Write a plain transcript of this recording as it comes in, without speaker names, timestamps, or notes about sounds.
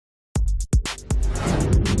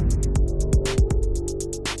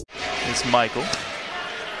pass, Michael.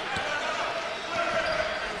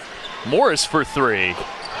 Morris for three.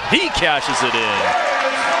 He cashes it in.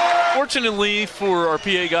 Fortunately for our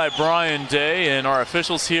PA guy Brian Day and our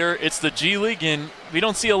officials here, it's the G League and we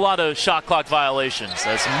don't see a lot of shot clock violations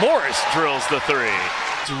as Morris drills the three.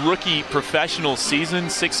 His rookie professional season,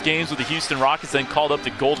 6 games with the Houston Rockets, then called up to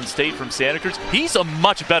Golden State from Santa Cruz. He's a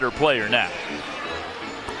much better player now.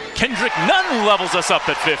 Kendrick Nunn levels us up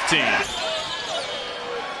at 15.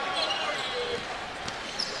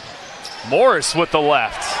 Morris with the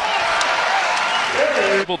left.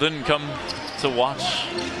 People didn't come to watch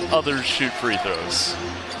others shoot free throws.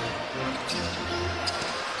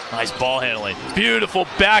 Nice ball handling. Beautiful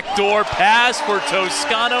backdoor pass for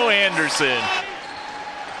Toscano Anderson.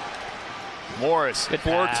 Morris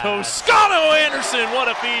for Toscano Anderson. What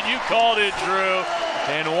a feed. You called it, Drew.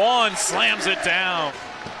 And Juan slams it down.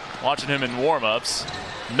 Watching him in warm-ups.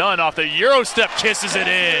 Nunn off the Euro step kisses it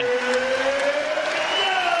in.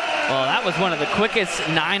 Well, that was one of the quickest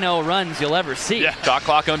 9-0 runs you'll ever see. Yeah, shot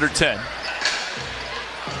clock under 10.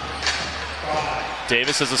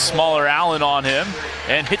 Davis has a smaller Allen on him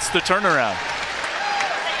and hits the turnaround.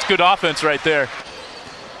 It's good offense right there.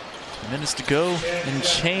 2 minutes to go and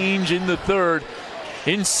change in the third.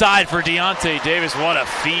 Inside for Deontay Davis. What a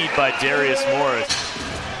feed by Darius Morris.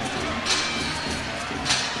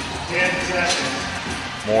 10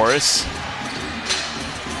 seconds. Morris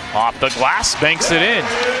off the glass, banks it in.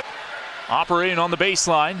 Operating on the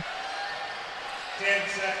baseline. 10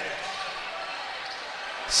 seconds.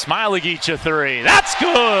 Smailagic three. That's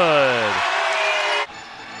good.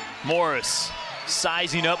 Morris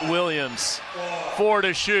sizing up Williams. 4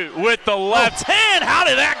 to shoot with the left hand. How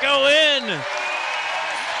did that go in?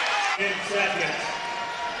 10 seconds.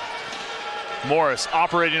 Morris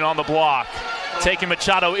operating on the block. Taking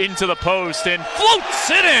Machado into the post and floats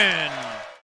it in.